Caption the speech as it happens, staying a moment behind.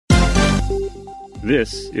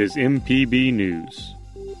This is MPB News.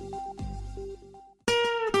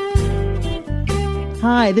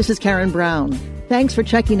 Hi, this is Karen Brown. Thanks for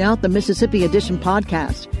checking out the Mississippi Edition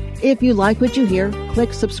podcast. If you like what you hear,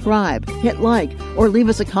 click subscribe, hit like, or leave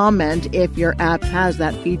us a comment if your app has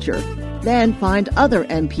that feature. Then find other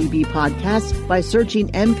MPB podcasts by searching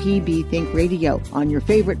MPB Think Radio on your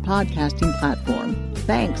favorite podcasting platform.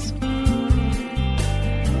 Thanks.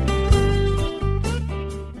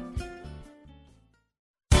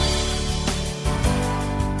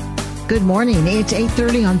 Good morning. It's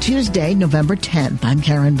 8:30 on Tuesday, November 10th. I'm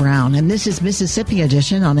Karen Brown, and this is Mississippi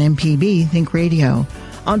Edition on MPB Think Radio.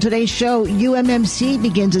 On today's show, UMMC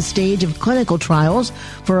begins a stage of clinical trials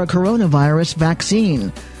for a coronavirus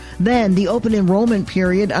vaccine. Then, the open enrollment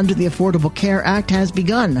period under the Affordable Care Act has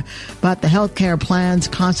begun, but the health care plan's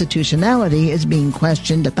constitutionality is being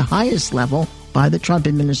questioned at the highest level by the Trump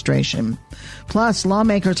administration. Plus,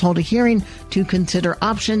 lawmakers hold a hearing to consider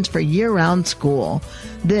options for year-round school.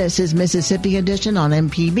 This is Mississippi Edition on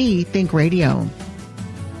MPB Think Radio.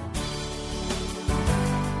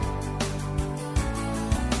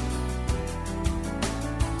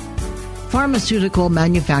 Pharmaceutical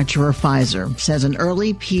manufacturer Pfizer says an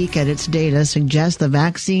early peek at its data suggests the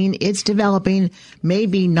vaccine it's developing may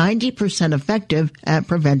be 90% effective at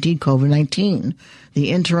preventing COVID-19.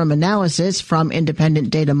 The interim analysis from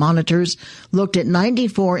independent data monitors looked at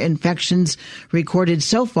 94 infections recorded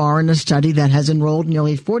so far in a study that has enrolled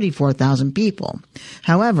nearly 44,000 people.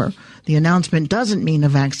 However, the announcement doesn't mean a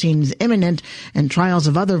vaccine is imminent, and trials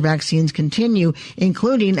of other vaccines continue,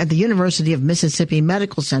 including at the University of Mississippi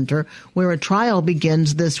Medical Center, where a trial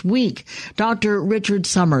begins this week. Dr. Richard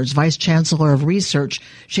Summers, Vice Chancellor of Research,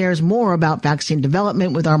 shares more about vaccine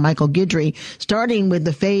development with our Michael Guidry, starting with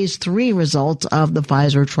the Phase 3 results of the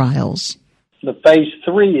Pfizer trials. The Phase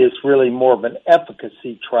 3 is really more of an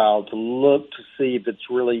efficacy trial to look to see if it's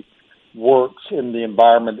really works in the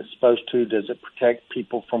environment it's supposed to. Does it protect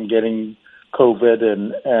people from getting COVID,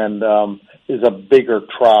 and is a bigger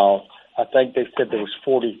trial. I think they said there was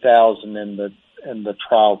 40,000 in the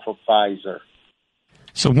trial for Pfizer.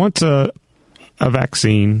 So once a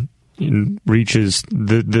vaccine reaches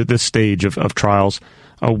this stage of trials,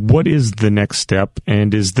 what is the next step,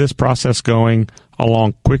 and is this process going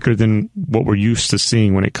along quicker than what we're used to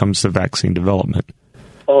seeing when it comes to vaccine development?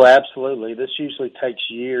 Oh, absolutely. This usually takes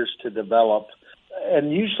years to develop.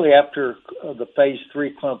 And usually after the Phase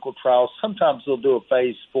 3 clinical trials, sometimes they'll do a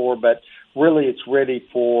Phase 4, but really it's ready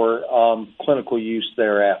for clinical use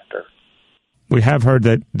thereafter. We have heard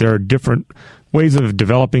that there are different ways of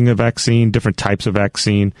developing a vaccine, different types of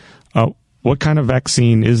vaccine. What kind of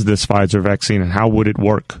vaccine is this Pfizer vaccine, and how would it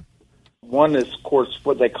work? One is, of course,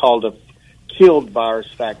 what they call the killed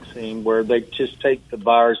virus vaccine, where they just take the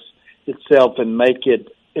virus itself and make it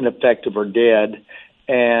ineffective or dead,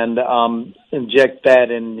 and inject that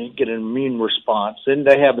and get an immune response. Then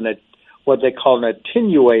they have what they call an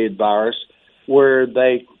attenuated virus, where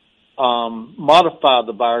they modify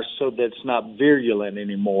the virus so that it's not virulent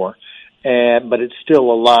anymore, but it's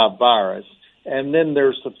still a live virus. And then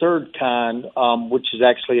there's the third kind, which is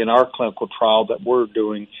actually in our clinical trial that we're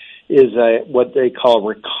doing, is what they call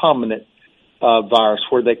recombinant virus,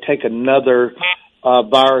 where they take another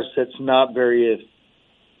virus that's not very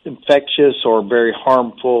infectious or very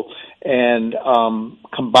harmful and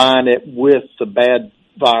combine it with the bad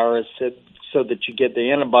virus so that you get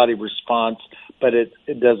the antibody response, but it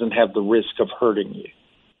doesn't have the risk of hurting you.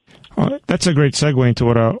 Well, that's a great segue into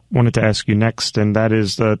what I wanted to ask you next, and that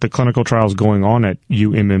is the clinical trials going on at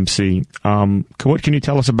UMMC. What can you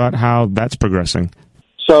tell us about how that's progressing?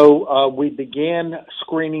 So we began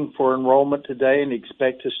screening for enrollment today and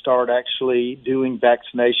expect to start actually doing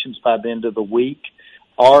vaccinations by the end of the week.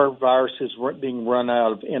 Our virus is being run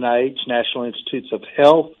out of NIH, National Institutes of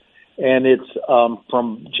Health, and it's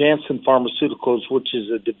from Janssen Pharmaceuticals, which is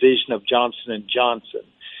a division of Johnson & Johnson.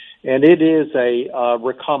 And it is a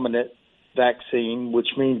recombinant vaccine, which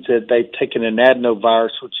means that they've taken an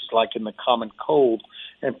adenovirus, which is like in the common cold,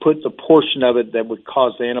 and put the portion of it that would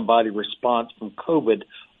cause the antibody response from COVID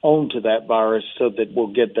onto that virus so that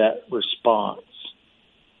we'll get that response.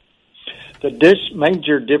 The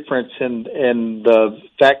major difference in the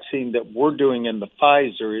vaccine that we're doing in the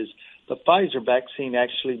Pfizer is the Pfizer vaccine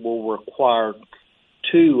actually will require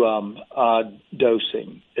two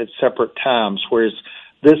dosing at separate times, whereas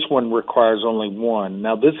this one requires only one.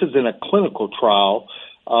 Now, this is in a clinical trial.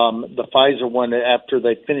 The Pfizer one, after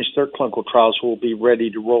they finish their clinical trials, will be ready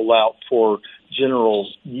to roll out for general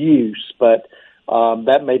use, but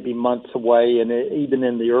that may be months away, and even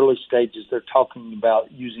in the early stages, they're talking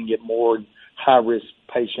about using it more in high-risk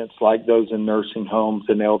patients like those in nursing homes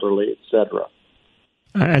and elderly, et cetera.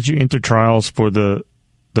 as you enter trials for the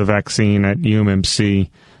vaccine at UMMC,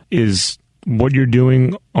 is what you're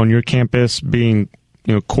doing on your campus being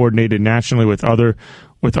coordinated nationally with other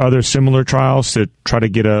similar trials to try to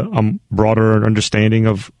get a broader understanding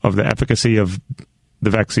of the efficacy of the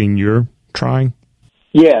vaccine you're trying?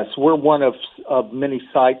 Yes, we're one of many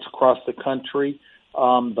sites across the country.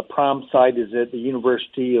 The prime site is at the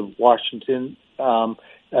University of Washington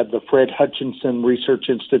at the Fred Hutchinson Research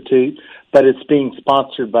Institute, but it's being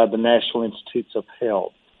sponsored by the National Institutes of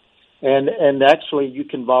Health. And actually, you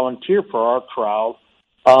can volunteer for our trial.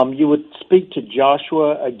 You would speak to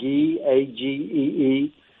Joshua Agee,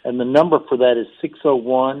 A-G-E-E, and the number for that is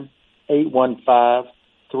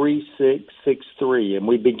 601-815-3663. And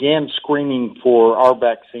we began screening for our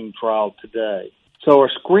vaccine trial today. So our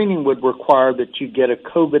screening would require that you get a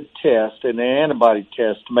COVID test and an antibody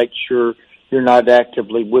test to make sure you're not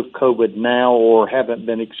actively with COVID now or haven't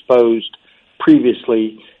been exposed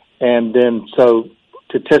previously. And then so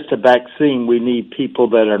to test a vaccine, we need people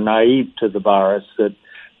that are naive to the virus, that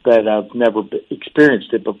have never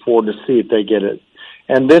experienced it before, to see if they get it.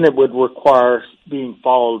 And then it would require being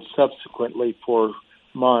followed subsequently for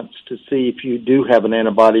months to see if you do have an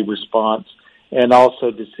antibody response, and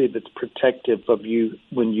also to see if it's protective of you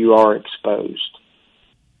when you are exposed.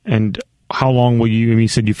 And how long will you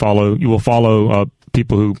said you will follow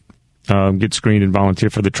people who get screened and volunteer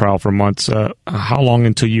for the trial for months. How long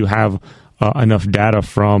until you have enough data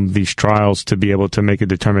from these trials to be able to make a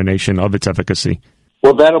determination of its efficacy?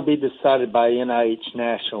 Well, that'll be decided by NIH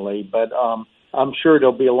nationally, but I'm sure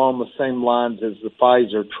it'll be along the same lines as the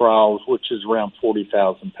Pfizer trials, which is around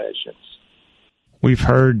 40,000 patients. We've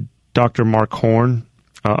heard Dr. Mark Horn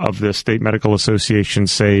of the State Medical Association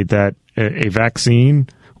say that a vaccine,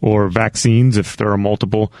 or vaccines, if there are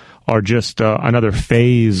multiple, are just another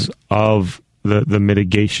phase of the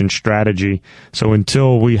mitigation strategy. So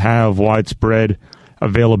until we have widespread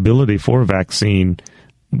availability for a vaccine,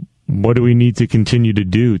 what do we need to continue to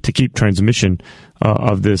do to keep transmission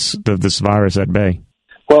of this virus at bay?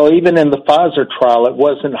 Well, even in the Pfizer trial, it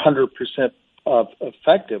wasn't 100%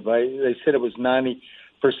 effective. They said it was 90%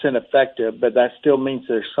 effective, but that still means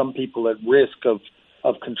there's some people at risk of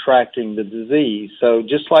contracting the disease. So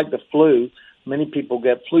just like the flu, many people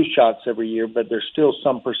get flu shots every year, but there's still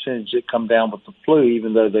some percentage that come down with the flu,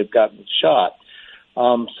 even though they've gotten the shot.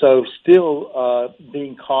 So still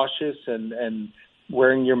being cautious and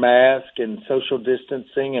wearing your mask and social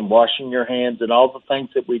distancing and washing your hands and all the things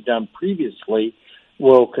that we've done previously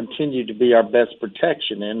will continue to be our best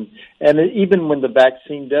protection. And even when the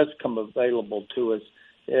vaccine does come available to us,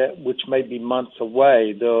 which may be months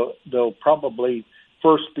away, they'll probably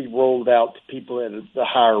first be rolled out to people at the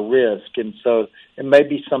higher risk. And so it may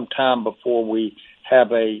be some time before we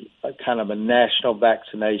have a kind of a national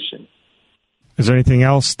vaccination. Is there anything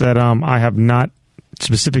else that I have not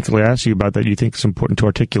specifically asked you about that you think is important to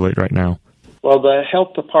articulate right now? Well, the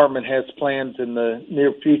health department has plans in the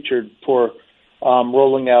near future for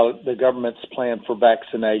rolling out the government's plan for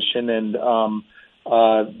vaccination, and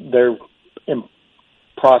they're in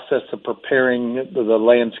process of preparing the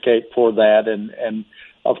landscape for that. And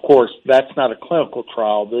of course, that's not a clinical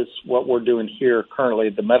trial. What we're doing here currently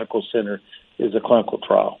at the medical center is a clinical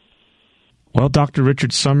trial. Well, Dr.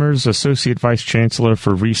 Richard Summers, Associate Vice Chancellor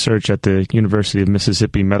for Research at the University of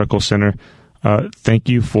Mississippi Medical Center, thank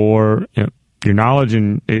you for your knowledge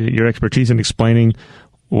and your expertise in explaining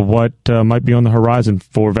what might be on the horizon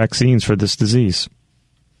for vaccines for this disease.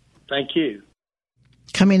 Thank you.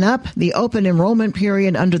 Coming up, the open enrollment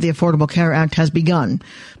period under the Affordable Care Act has begun,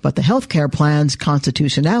 but the health care plan's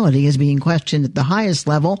constitutionality is being questioned at the highest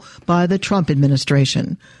level by the Trump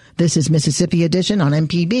administration. This is Mississippi Edition on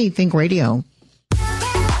MPB Think Radio.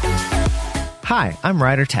 Hi, I'm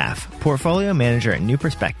Ryder Taff, Portfolio Manager at New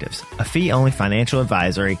Perspectives, a fee-only financial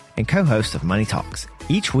advisory and co-host of Money Talks.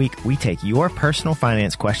 Each week, we take your personal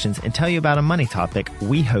finance questions and tell you about a money topic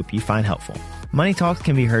we hope you find helpful. Money Talks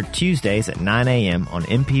can be heard Tuesdays at 9 a.m. on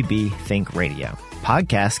MPB Think Radio.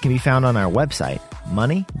 Podcasts can be found on our website,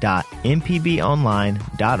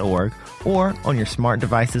 money.mpbonline.org, or on your smart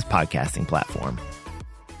device's podcasting platform.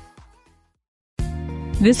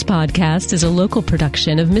 This podcast is a local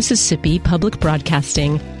production of Mississippi Public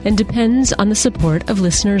Broadcasting and depends on the support of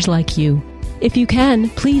listeners like you. If you can,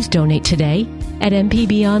 please donate today at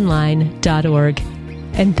mpbonline.org.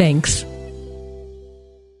 And thanks.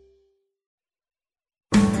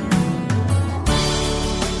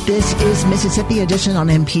 This is Mississippi Edition on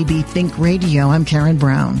MPB Think Radio. I'm Karen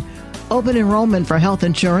Brown. Open enrollment for health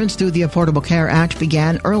insurance through the Affordable Care Act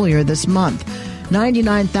began earlier this month.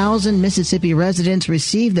 99,000 Mississippi residents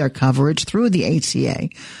receive their coverage through the ACA,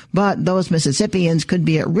 but those Mississippians could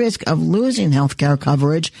be at risk of losing health care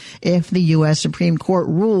coverage if the U.S. Supreme Court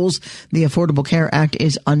rules the Affordable Care Act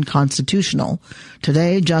is unconstitutional.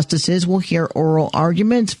 Today, justices will hear oral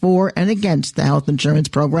arguments for and against the health insurance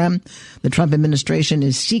program. The Trump administration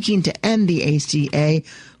is seeking to end the ACA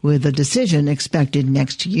with a decision expected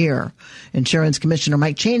next year. Insurance Commissioner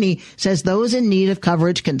Mike Cheney says those in need of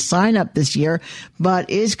coverage can sign up this year, but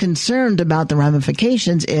is concerned about the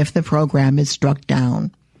ramifications if the program is struck down.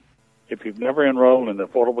 If you've never enrolled in the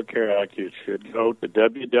Affordable Care Act, you should go to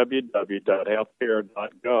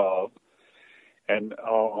www.healthcare.gov, and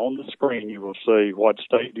on the screen you will see what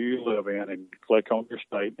state do you live in, and click on your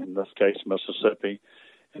state, in this case Mississippi,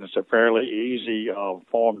 and it's a fairly easy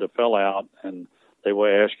form to fill out, and they will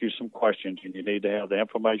ask you some questions, and you need to have the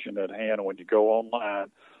information at hand when you go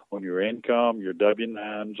online on your income, your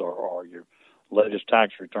W-9s, or your latest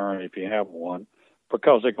tax return if you have one,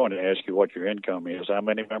 because they're going to ask you what your income is, how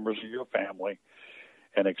many members of your family,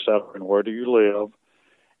 and et cetera, and where do you live.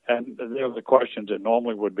 And they're the questions that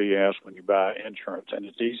normally would be asked when you buy insurance, and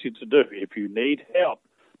it's easy to do. If you need help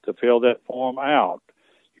to fill that form out,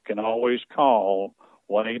 you can always call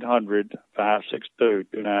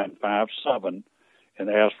 1-800-562-2957 and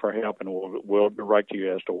ask for help, and we'll direct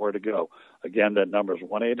you as to where to go. Again, that number is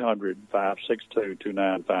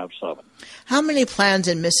 1-800-562-2957. How many plans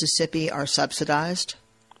in Mississippi are subsidized?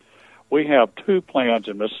 We have 2 plans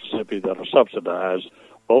in Mississippi that are subsidized.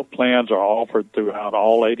 Both plans are offered throughout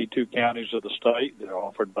all 82 counties of the state. They're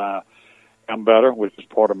offered by Ambetter, which is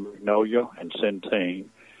part of Magnolia, and Centene.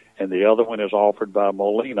 And the other one is offered by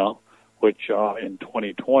Molina, which in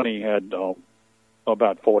 2020 had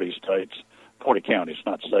about 40 counties,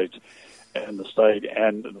 not states, in the state,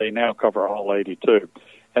 and they now cover all 82.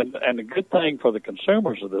 And the good thing for the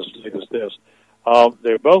consumers of this state is this.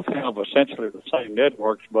 They both have essentially the same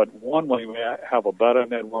networks, but one may have a better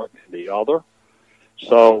network than the other.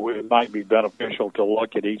 So it might be beneficial to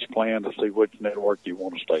look at each plan to see which network you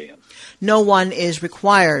want to stay in. No one is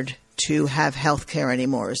required to have health care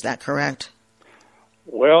anymore, is that correct?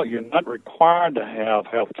 Well, you're not required to have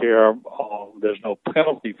health care. There's no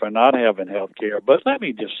penalty for not having health care. But let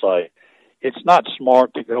me just say, it's not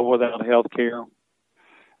smart to go without health care.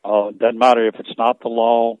 Doesn't matter if it's not the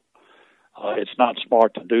law. It's not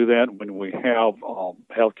smart to do that when we have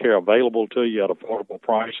health care available to you at affordable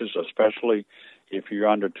prices, especially if you're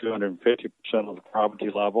under 250% of the poverty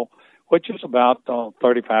level, which is about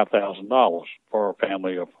 $35,000 for a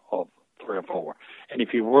family of 3 or 4. And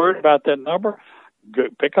if you're worried about that number,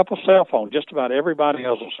 pick up a cell phone. Just about everybody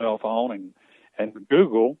has a cell phone, and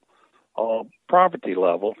Google poverty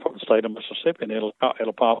level for the state of Mississippi, and it'll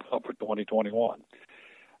pop up for 2021.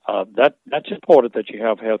 That's important that you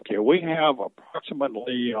have health care. We have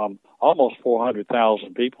approximately almost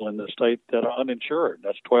 400,000 people in the state that are uninsured.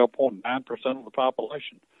 That's 12.9% of the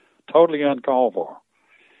population, totally uncalled for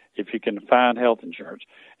if you can find health insurance.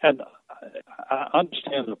 And I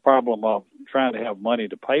understand the problem of trying to have money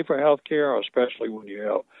to pay for health care, especially when you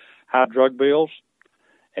have high drug bills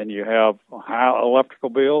and you have high electrical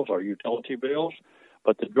bills or utility bills.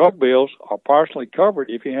 But the drug bills are partially covered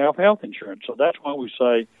if you have health insurance. So that's why we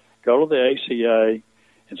say go to the ACA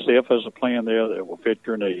and see if there's a plan there that will fit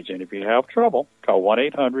your needs. And if you have trouble, call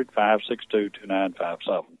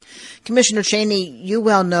 1-800-562-2957. Commissioner Cheney, you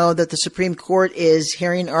well know that the Supreme Court is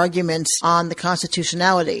hearing arguments on the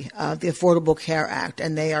constitutionality of the Affordable Care Act,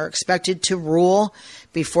 and they are expected to rule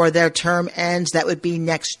before their term ends. That would be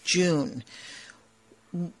next June.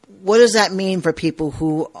 What does that mean for people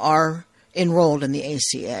who are enrolled in the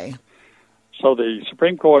ACA? So the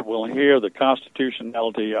Supreme Court will hear the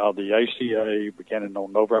constitutionality of the ACA beginning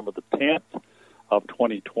on November the 10th of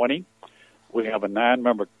 2020. We have a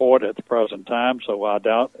 9-member court at the present time, so I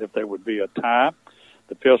doubt if there would be a tie.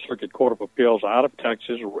 The Fifth Circuit Court of Appeals out of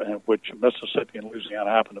Texas, which Mississippi and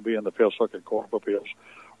Louisiana happen to be in the Fifth Circuit Court of Appeals,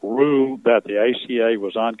 ruled that the ACA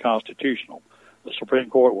was unconstitutional. The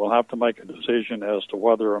Supreme Court will have to make a decision as to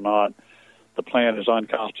whether or not the plan is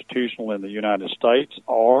unconstitutional in the United States,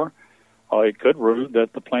 or it could rule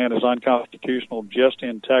that the plan is unconstitutional just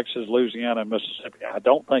in Texas, Louisiana, and Mississippi. I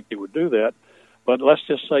don't think it would do that, but let's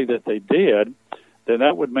just say that they did, then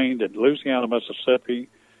that would mean that Louisiana, Mississippi,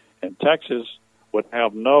 and Texas would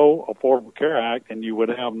have no Affordable Care Act, and you would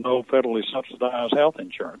have no federally subsidized health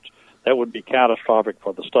insurance. That would be catastrophic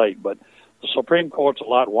for the state. But the Supreme Court's a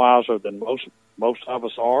lot wiser than most of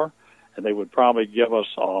us are, and they would probably give us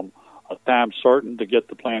a time certain to get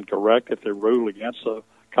the plan correct if they rule against the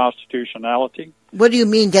constitutionality. What do you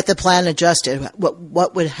mean get the plan adjusted?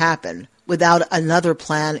 What would happen without another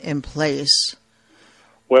plan in place?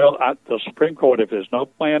 Well, the Supreme Court, if there's no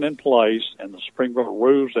plan in place and the Supreme Court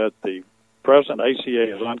rules that the present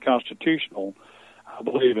ACA is unconstitutional, I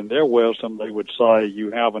believe in their wisdom they would say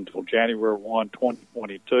you have until January 1,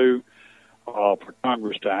 2022 for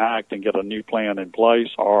Congress to act and get a new plan in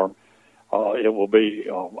place, or it will be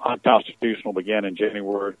unconstitutional beginning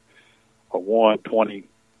January 1,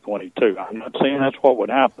 2022. I'm not saying that's what would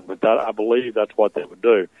happen, but I believe that's what they would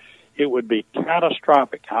do. It would be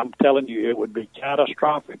catastrophic. I'm telling you, it would be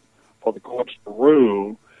catastrophic for the courts to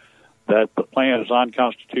rule that the plan is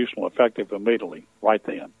unconstitutional effective immediately, right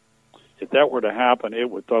then. If that were to happen, it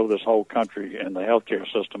would throw this whole country and the healthcare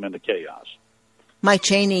system into chaos. Mike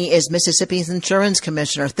Cheney is Mississippi's insurance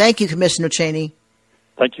commissioner. Thank you, Commissioner Cheney.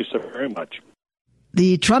 Thank you so very much.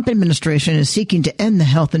 The Trump administration is seeking to end the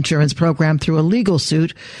health insurance program through a legal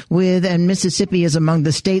suit and Mississippi is among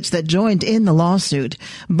the states that joined in the lawsuit.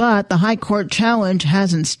 But the high court challenge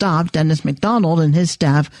hasn't stopped Dennis McDonald and his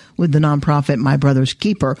staff with the nonprofit My Brother's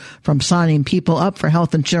Keeper from signing people up for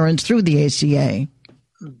health insurance through the ACA.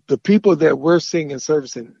 The people that we're seeing and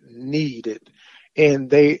servicing need it.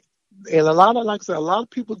 And a lot of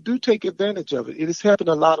people do take advantage of it. It has happened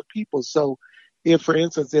to a lot of people. So if, for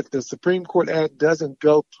instance, if the Supreme Court Act doesn't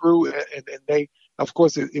go through and they, of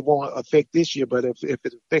course, it won't affect this year, but if it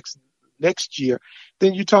affects next year,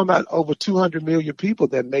 then you're talking about over 200 million people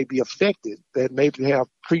that may be affected, that may have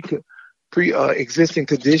pre-existing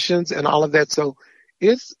conditions and all of that. So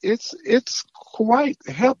it's quite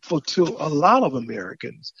helpful to a lot of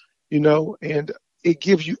Americans, and it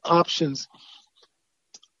gives you options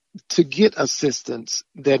to get assistance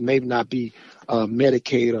that may not be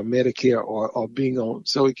Medicaid or Medicare or being on.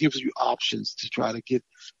 So it gives you options to try to get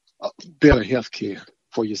better health care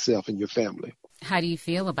for yourself and your family. How do you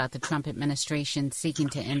feel about the Trump administration seeking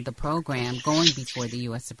to end the program going before the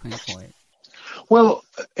U.S. Supreme Court? Well,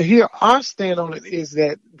 here our stand on it is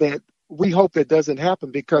that we hope that doesn't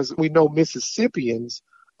happen because we know Mississippians,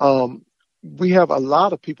 we have a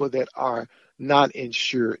lot of people that are not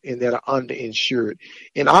insured and that are underinsured.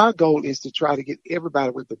 And our goal is to try to get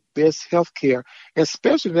everybody with the best health care,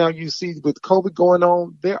 especially now you see with COVID going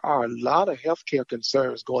on, there are a lot of health care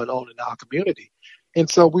concerns going on in our community. And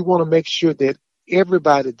so we want to make sure that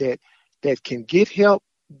everybody that can get help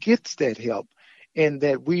gets that help and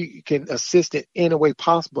that we can assist in any way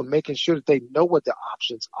possible, making sure that they know what the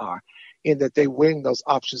options are and that they're weighing those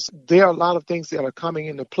options. There are a lot of things that are coming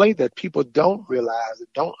into play that people don't realize and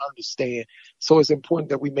don't understand. So it's important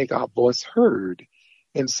that we make our voice heard.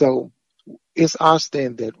 And so it's our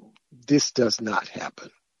stand that this does not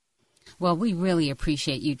happen. Well, we really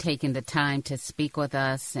appreciate you taking the time to speak with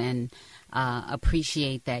us and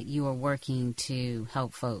appreciate that you are working to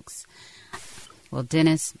help folks. Well,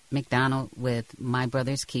 Dennis McDonald with My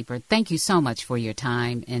Brother's Keeper, thank you so much for your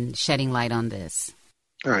time and shedding light on this.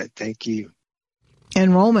 All right. Thank you.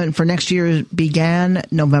 Enrollment for next year began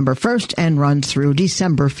November 1st and runs through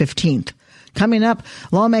December 15th. Coming up,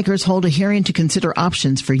 lawmakers hold a hearing to consider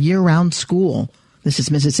options for year-round school. This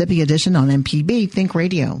is Mississippi Edition on MPB Think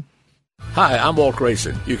Radio. Hi, I'm Walt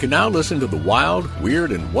Grayson. You can now listen to the wild,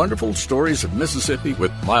 weird, and wonderful stories of Mississippi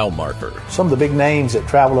with Mile Marker. Some of the big names that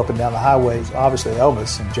travel up and down the highways, obviously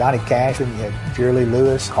Elvis and Johnny Cash, and you have Jerry Lee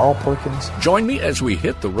Lewis, Carl Perkins. Join me as we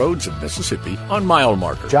hit the roads of Mississippi on Mile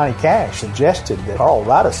Marker. Johnny Cash suggested that Carl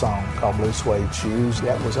write a song called Blue Suede Shoes.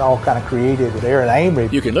 That was all kind of created with Aaron Amory.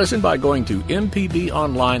 You can listen by going to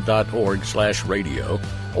mpbonline.org/radio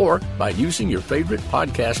or by using your favorite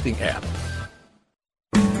podcasting app.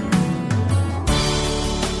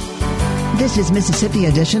 This is Mississippi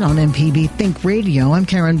Edition on MPB Think Radio. I'm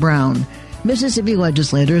Karen Brown. Mississippi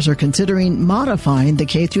legislators are considering modifying the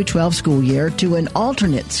K-12 school year to an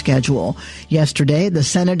alternate schedule. Yesterday, the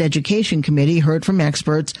Senate Education Committee heard from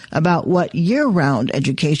experts about what year-round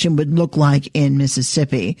education would look like in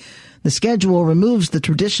Mississippi. The schedule removes the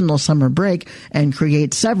traditional summer break and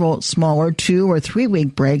creates several smaller 2- or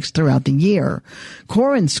 3-week breaks throughout the year.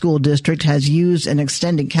 Corinth School District has used an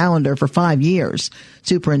extended calendar for 5 years.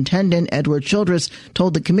 Superintendent Edward Childress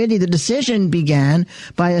told the committee the decision began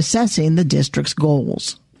by assessing the district's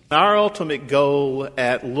goals. Our ultimate goal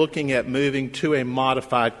at looking at moving to a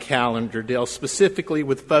modified calendar deals specifically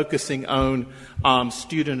with focusing on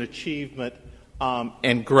student achievement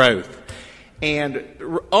and growth, and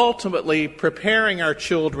ultimately preparing our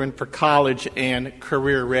children for college and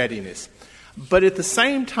career readiness, but at the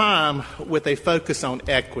same time with a focus on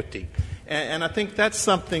equity. And I think that's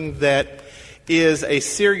something that is a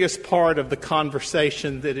serious part of the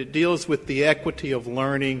conversation, that it deals with the equity of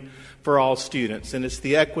learning for all students. And it's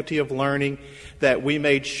the equity of learning that we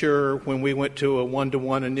made sure when we went to a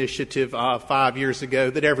one-to-one initiative 5 years ago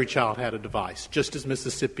that every child had a device, just as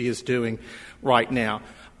Mississippi is doing right now.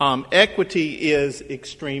 Equity is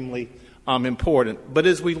extremely important. But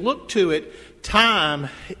as we look to it, time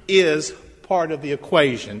is part of the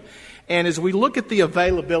equation. And as we look at the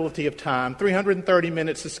availability of time, 330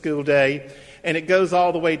 minutes a school day, and it goes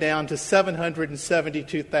all the way down to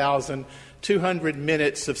 772,200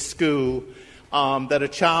 minutes of school that a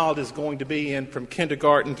child is going to be in from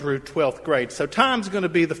kindergarten through 12th grade. So time's going to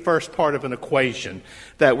be the first part of an equation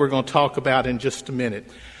that we're going to talk about in just a minute.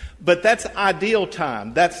 But that's ideal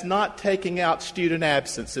time. That's not taking out student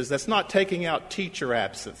absences. That's not taking out teacher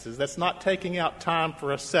absences. That's not taking out time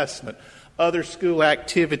for assessment, other school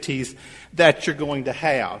activities that you're going to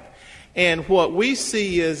have. And what we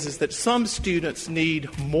see is that some students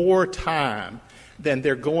need more time than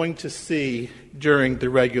they're going to see during the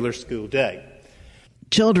regular school day.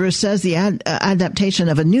 Childress says the adaptation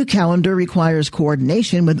of a new calendar requires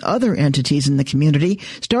coordination with other entities in the community,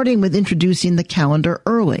 starting with introducing the calendar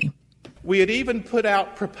early. We had even put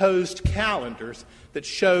out proposed calendars that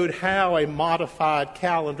showed how a modified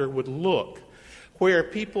calendar would look, where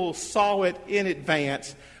people saw it in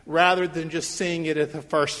advance rather than just seeing it at the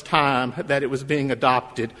first time that it was being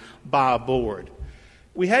adopted by a board.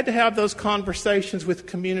 We had to have those conversations with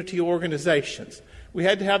community organizations. We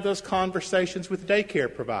had to have those conversations with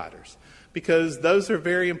daycare providers, because those are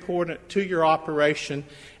very important to your operation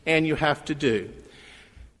and you have to do.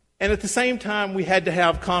 And at the same time, we had to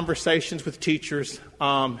have conversations with teachers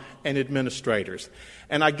and administrators.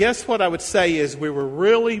 And I guess what I would say is we were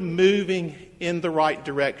really moving in the right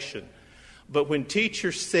direction. But when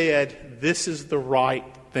teachers said, this is the right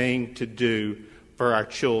thing to do for our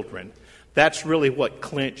children, that's really what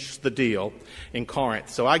clinched the deal in Corinth.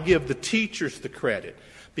 So I give the teachers the credit,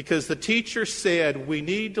 because the teachers said we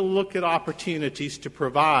need to look at opportunities to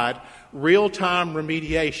provide real-time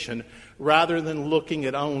remediation rather than looking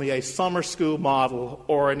at only a summer school model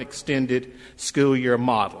or an extended school year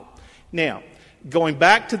model. Now, going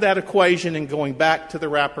back to that equation and going back to the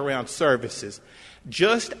wraparound services,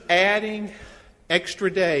 just adding extra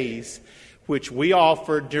days, which we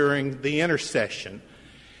offer during the intersession,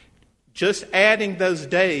 just adding those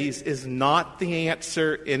days is not the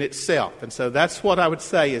answer in itself. And so that's what I would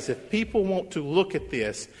say is, if people want to look at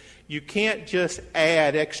this, you can't just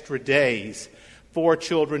add extra days for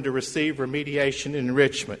children to receive remediation and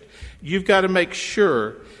enrichment. You've got to make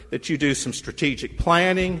sure that you do some strategic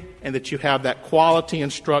planning and that you have that quality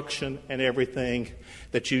instruction and everything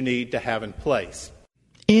that you need to have in place.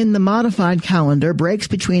 In the modified calendar, breaks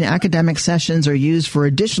between academic sessions are used for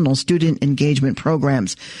additional student engagement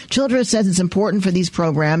programs. Childress says it's important for these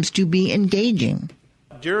programs to be engaging.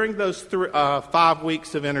 During those 5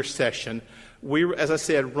 weeks of intersession, we, as I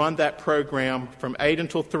said, run that program from 8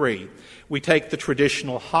 until 3. We take the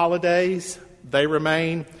traditional holidays, they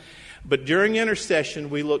remain. But during intersession,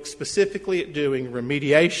 we look specifically at doing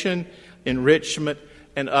remediation, enrichment,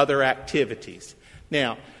 and other activities.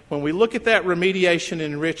 Now, when we look at that remediation,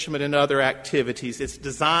 enrichment, and other activities, it's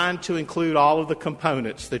designed to include all of the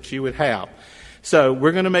components that you would have. So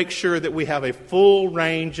we're going to make sure that we have a full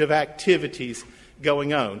range of activities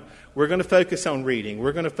going on. We're going to focus on reading.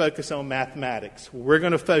 We're going to focus on mathematics. We're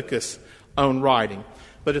going to focus on writing.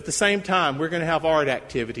 But at the same time, we're going to have art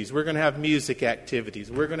activities. We're going to have music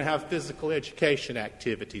activities. We're going to have physical education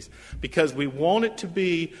activities, because we want it to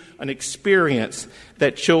be an experience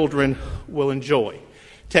that children will enjoy.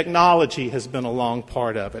 Technology has been a long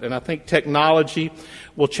part of it, and I think technology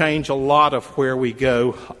will change a lot of where we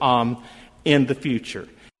go in the future.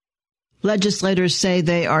 Legislators say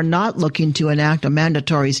they are not looking to enact a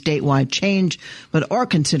mandatory statewide change, but are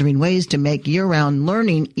considering ways to make year-round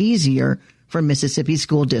learning easier for Mississippi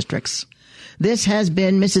school districts. This has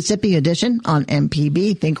been Mississippi Edition on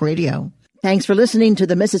MPB Think Radio. Thanks for listening to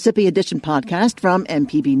the Mississippi Edition podcast from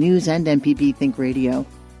MPB News and MPB Think Radio.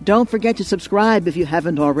 Don't forget to subscribe if you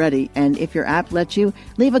haven't already, and if your app lets you,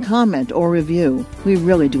 leave a comment or review. We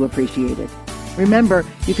really do appreciate it. Remember,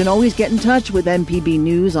 you can always get in touch with MPB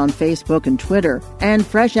News on Facebook and Twitter, and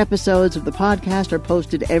fresh episodes of the podcast are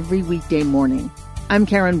posted every weekday morning. I'm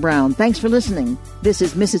Karen Brown. Thanks for listening. This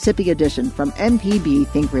is Mississippi Edition from MPB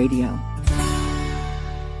Think Radio.